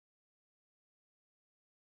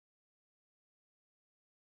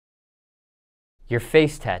Your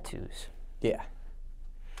face tattoos. Yeah.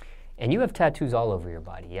 And you have tattoos all over your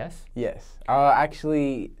body, yes? Yes.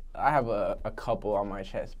 Actually, I have a couple on my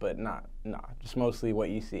chest, but just mostly what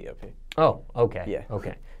you see up here. Oh, okay. Yeah.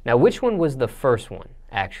 Okay. Now, which one was the first one,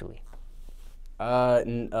 actually? A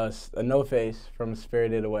No Face from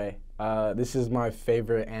Spirited Away. This is my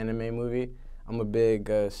favorite anime movie. I'm a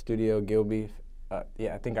big Studio Ghibli.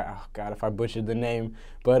 Yeah, I think oh God, if I butchered the name,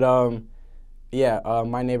 but yeah,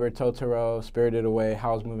 My Neighbor Totoro, Spirited Away,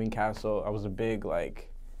 Howl's Moving Castle. I was a big like,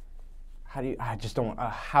 Howie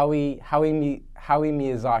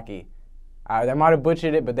Miyazaki. I might have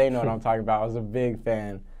butchered it, but they know what I'm talking about. I was a big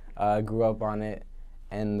fan. Grew up on it,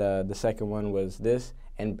 and the second one was this.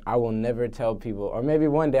 And I will never tell people, or maybe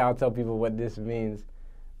one day I'll tell people what this means.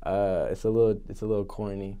 It's a little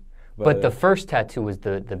corny. But the first tattoo was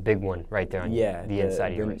the big one right there on the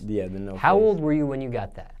inside of your wrist. Yeah, the no How face. old were you when you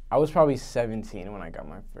got that? I was probably 17 when I got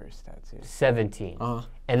my first tattoo. 17.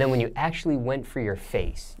 And then when you actually went for your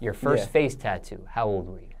face, your first face tattoo, how old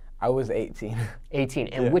were you? I was 18. 18.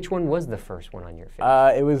 And which one was the first one on your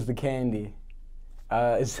face? It was the candy.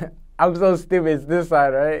 I'm so stupid. It's this side,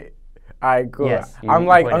 right? All right, cool. Yes,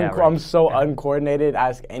 I'm so uncoordinated.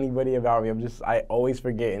 Ask anybody about me. I always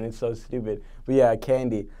forget, and it's so stupid. But yeah,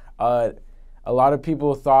 candy. A lot of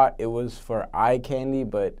people thought it was for eye candy,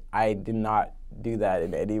 but I did not do that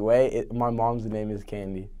in any way. My mom's name is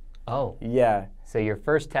Candy. Oh. Yeah. So your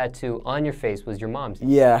first tattoo on your face was your mom's name?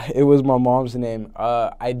 Yeah, it was my mom's name.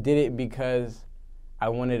 I did it because I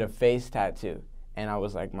wanted a face tattoo, and I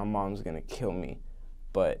was like, my mom's gonna kill me,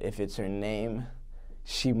 but if it's her name,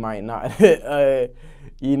 she might not,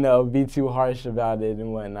 you know, be too harsh about it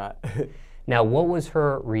and whatnot. Now, what was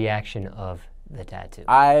her reaction of the tattoo?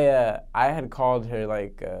 I had called her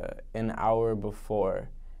like an hour before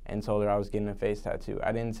and told her I was getting a face tattoo.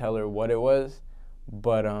 I didn't tell her what it was,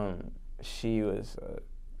 but she was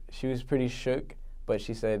pretty shook. But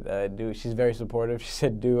she said, she's very supportive. She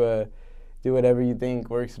said, do whatever you think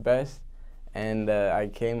works best. And I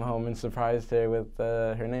came home and surprised her with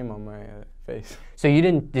her name on my face. So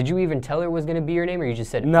did you even tell her it was going to be your name, or you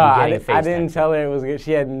just said, no, I didn't tattoo? tell her it was good.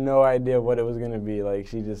 She had no idea what it was going to be. Like,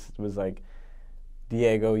 she just was like,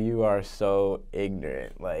 Diego, you are so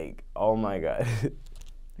ignorant. Like, oh my God.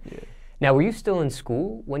 Yeah. Now, were you still in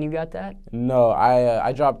school when you got that? No,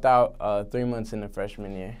 I dropped out 3 months in the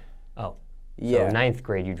freshman year. Oh. Yeah. So 9th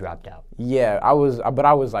grade you dropped out. Yeah, but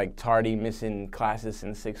I was like tardy, missing classes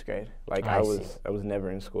in 6th grade. Like I was never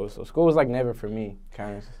in school, so school was like never for me,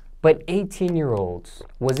 kind of. But 18-year-olds,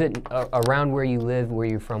 was it around where you live, where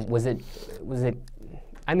you're from? Was it?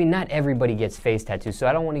 I mean, not everybody gets face tattoos, so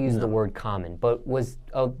I don't want to use the word common. But was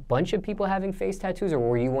a bunch of people having face tattoos, or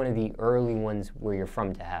were you one of the early ones where you're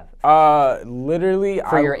from to have? Literally.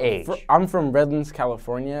 For your age. I'm from Redlands,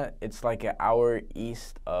 California. It's like an hour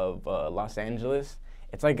east of Los Angeles.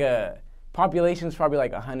 It's like population's probably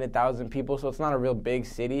like 100,000 people, so it's not a real big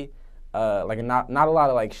city. Like not a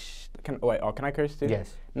lot of like. Can I curse too?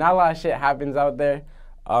 Yes. Not a lot of shit happens out there,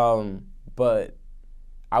 but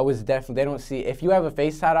I was definitely. They don't see if you have a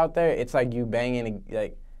face tat out there. It's like you banging,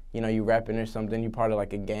 like you know, you repping or something. You part of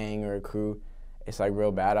like a gang or a crew. It's like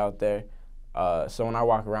real bad out there. So when I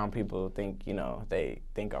walk around, people think, you know, they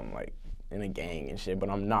think I'm like in a gang and shit, but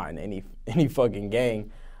I'm not in any fucking gang.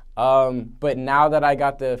 But now that I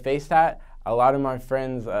got the face tat, a lot of my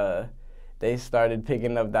friends, they started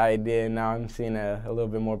picking up the idea, and now I'm seeing a little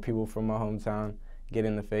bit more people from my hometown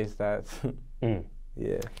getting the face tats.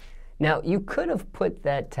 Yeah. Now, you could have put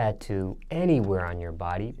that tattoo anywhere on your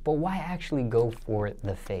body, but why actually go for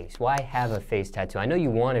the face? Why have a face tattoo? I know you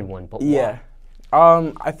wanted one, but yeah.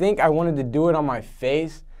 why? I think I wanted to do it on my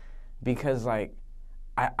face because, like,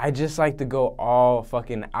 I just like to go all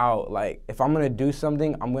fucking out. Like, if I'm going to do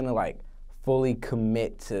something, I'm going to, like, fully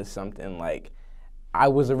commit to something. Like, I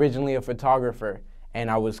was originally a photographer, and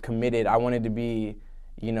I was committed. I wanted to be,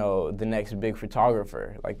 you know, the next big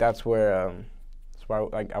photographer. Like, that's where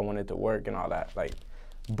like I wanted to work and all that. Like,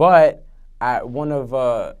 but at one of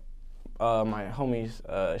my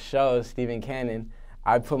homies' shows, Stephen Cannon,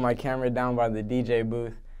 I put my camera down by the DJ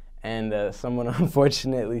booth, and someone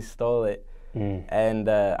unfortunately stole it. And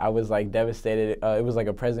I was like devastated. It was like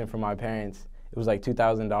a present from my parents. It was like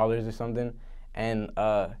 $2,000 or something, and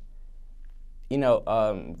you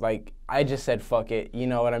know, like I just said fuck it. You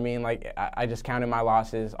know what I mean? Like I just counted my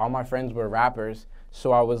losses. All my friends were rappers,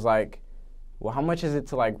 so I was like, well, how much is it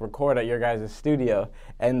to like record at your guys' studio?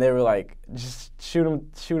 And they were like, just shoot them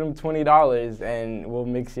 $20 and we'll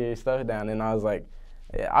mix your stuff down. And I was like,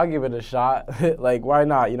 yeah, I'll give it a shot. Like, why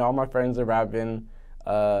not? You know, all my friends are rapping.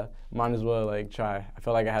 Might as well like try. I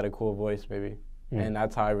felt like I had a cool voice maybe. And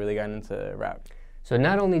that's how I really got into rap. So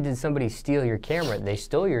not only did somebody steal your camera, they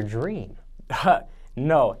stole your dream.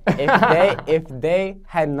 No, if they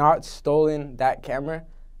had not stolen that camera,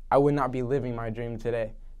 I would not be living my dream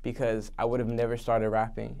today, because I would have never started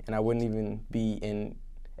rapping and I wouldn't even be in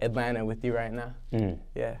Atlanta with you right now.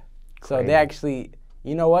 Yeah. So Crazy. they actually,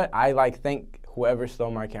 you know what? I like thank whoever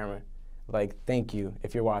stole my camera. Like, thank you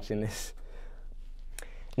if you're watching this.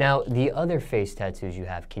 Now, the other face tattoos you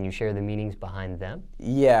have, can you share the meanings behind them?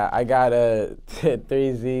 Yeah, I got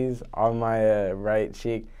 3 Z's on my right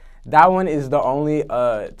cheek. That one is the only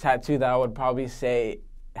tattoo that I would probably say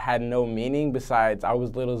had no meaning besides I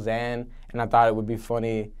was Lil Xan and I thought it would be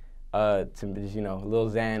funny to, you know, Lil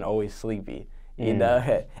Xan always sleepy. You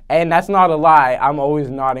know? And that's not a lie. I'm always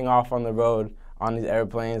nodding off on the road on these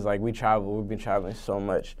airplanes. Like, we've been traveling so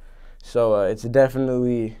much. So it's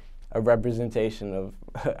definitely a representation of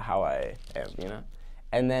how I am, you know?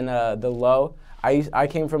 And then the Low, I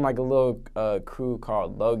came from like a little crew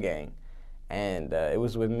called Low Gang. And it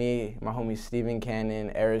was with me, my homies Steven Cannon,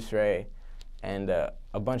 Eris Ray, and a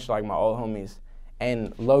bunch of like my old homies.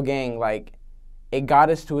 And Low Gang, like, it got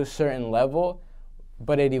us to a certain level,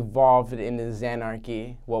 but it evolved into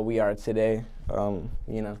Xanarchy, what we are today. You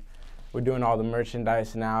know, we're doing all the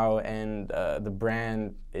merchandise now, and the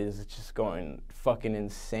brand is just going fucking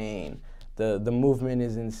insane. The movement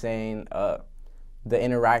is insane. The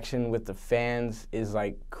interaction with the fans is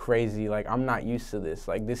like crazy. Like, I'm not used to this.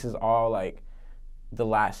 Like, this is all like the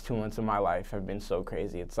last 2 months of my life have been so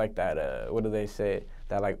crazy. It's like that, what do they say?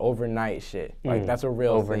 That like overnight shit. Like, that's a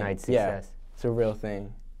real overnight thing. success. Yeah, it's a real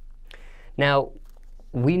thing. Now,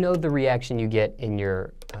 we know the reaction you get in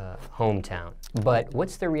your hometown, but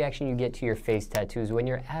what's the reaction you get to your face tattoos when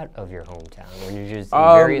you're out of your hometown, when you're just in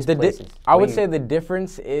various places? I would say the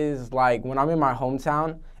difference is, like, when I'm in my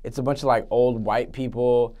hometown, it's a bunch of like old white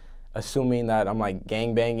people assuming that I'm like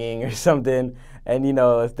gangbanging or something. And, you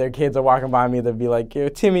know, if their kids are walking by me, they'll be like, yo,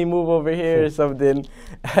 Timmy, move over here or something.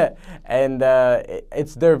 And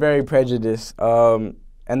they're very prejudiced. And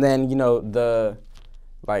then, you know,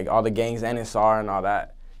 like all the gangs, NSR and all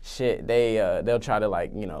that shit, they'll try to,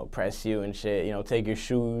 like, you know, press you and shit, you know, take your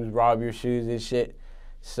shoes, rob your shoes and shit.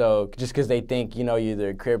 So just because they think, you know, you're either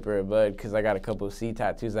a Crip or a Blood, because I got a couple of C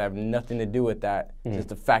tattoos that have nothing to do with that. Just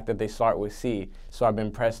the fact that they start with C. So I've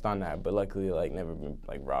been pressed on that, but luckily, like, never been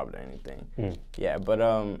like robbed or anything. Yeah, but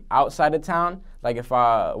outside of town, like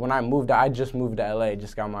when I just moved to LA,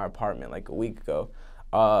 just got my apartment like a week ago.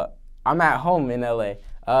 I'm at home in LA.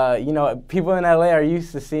 You know, people in LA are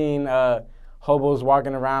used to seeing hobos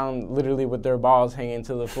walking around literally with their balls hanging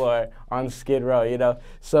to the floor on Skid Row, you know?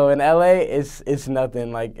 So in LA, it's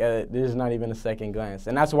nothing. Like, there's not even a second glance.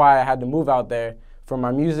 And that's why I had to move out there for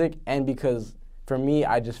my music, and because for me,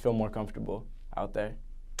 I just feel more comfortable out there.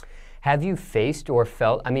 Have you faced or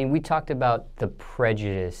felt, I mean, we talked about the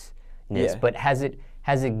prejudice, but has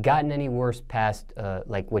it gotten any worse past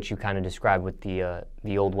like what you kind of described with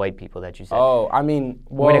the old white people that you said? Oh, I mean,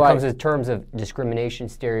 well, when it comes to terms of discrimination,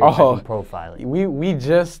 stereotyping, profiling. We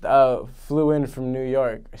just flew in from New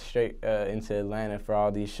York straight into Atlanta for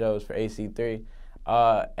all these shows for AC3,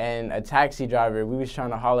 and a taxi driver. We was trying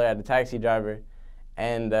to holler at a taxi driver,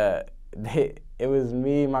 and it was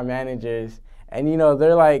me, my managers, and, you know,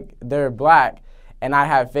 they're black, and I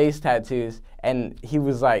have face tattoos, and he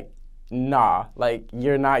was like, nah, like,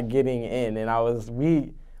 you're not getting in.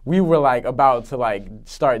 And we were like about to like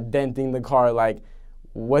start denting the car, like,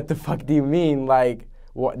 what the fuck do you mean? Like,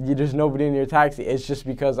 there's nobody in your taxi. It's just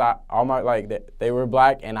because they were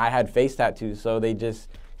black and I had face tattoos, so they just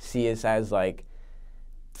see us as like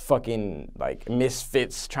fucking like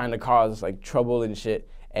misfits trying to cause like trouble and shit.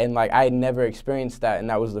 And like, I had never experienced that, and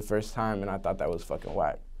that was the first time, and I thought that was fucking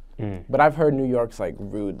whack. But I've heard New York's like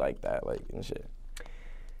rude like that, like, and shit.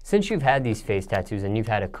 Since you've had these face tattoos, and you've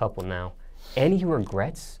had a couple now, any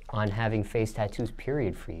regrets on having face tattoos,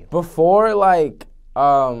 period, for you? Before, like,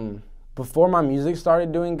 before my music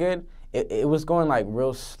started doing good, it was going like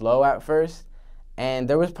real slow at first. And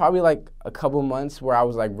there was probably like a couple months where I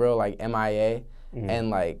was like real like MIA. And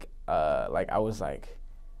like I was like,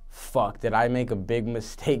 fuck, did I make a big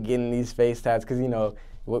mistake getting these face tats? Because, you know,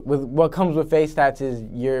 with what comes with face tats is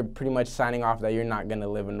you're pretty much signing off that you're not going to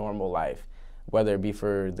live a normal life, whether it be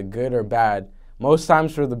for the good or bad. Most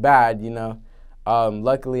times for the bad, you know.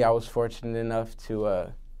 Luckily, I was fortunate enough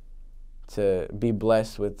to be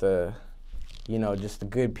blessed with, you know, just the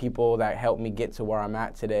good people that helped me get to where I'm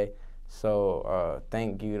at today. So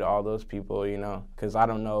thank you to all those people, you know, because I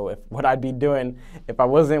don't know what I'd be doing if I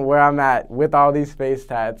wasn't where I'm at with all these face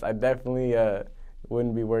tats. I definitely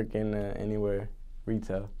wouldn't be working anywhere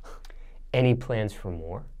retail. Any plans for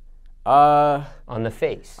more? On the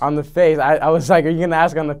face. On the face. I was like, are you gonna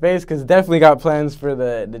ask on the face? Because definitely got plans for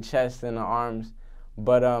the chest and the arms.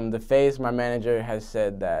 But the face, my manager has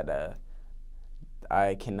said that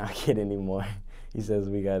I cannot get any more. He says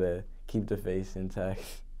we gotta keep the face intact.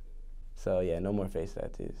 So yeah, no more face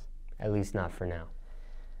tattoos. At least not for now.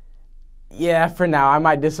 Yeah, for now. I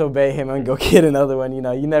might disobey him and go get another one. You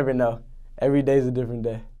know, you never know. Every day's a different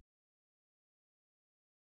day.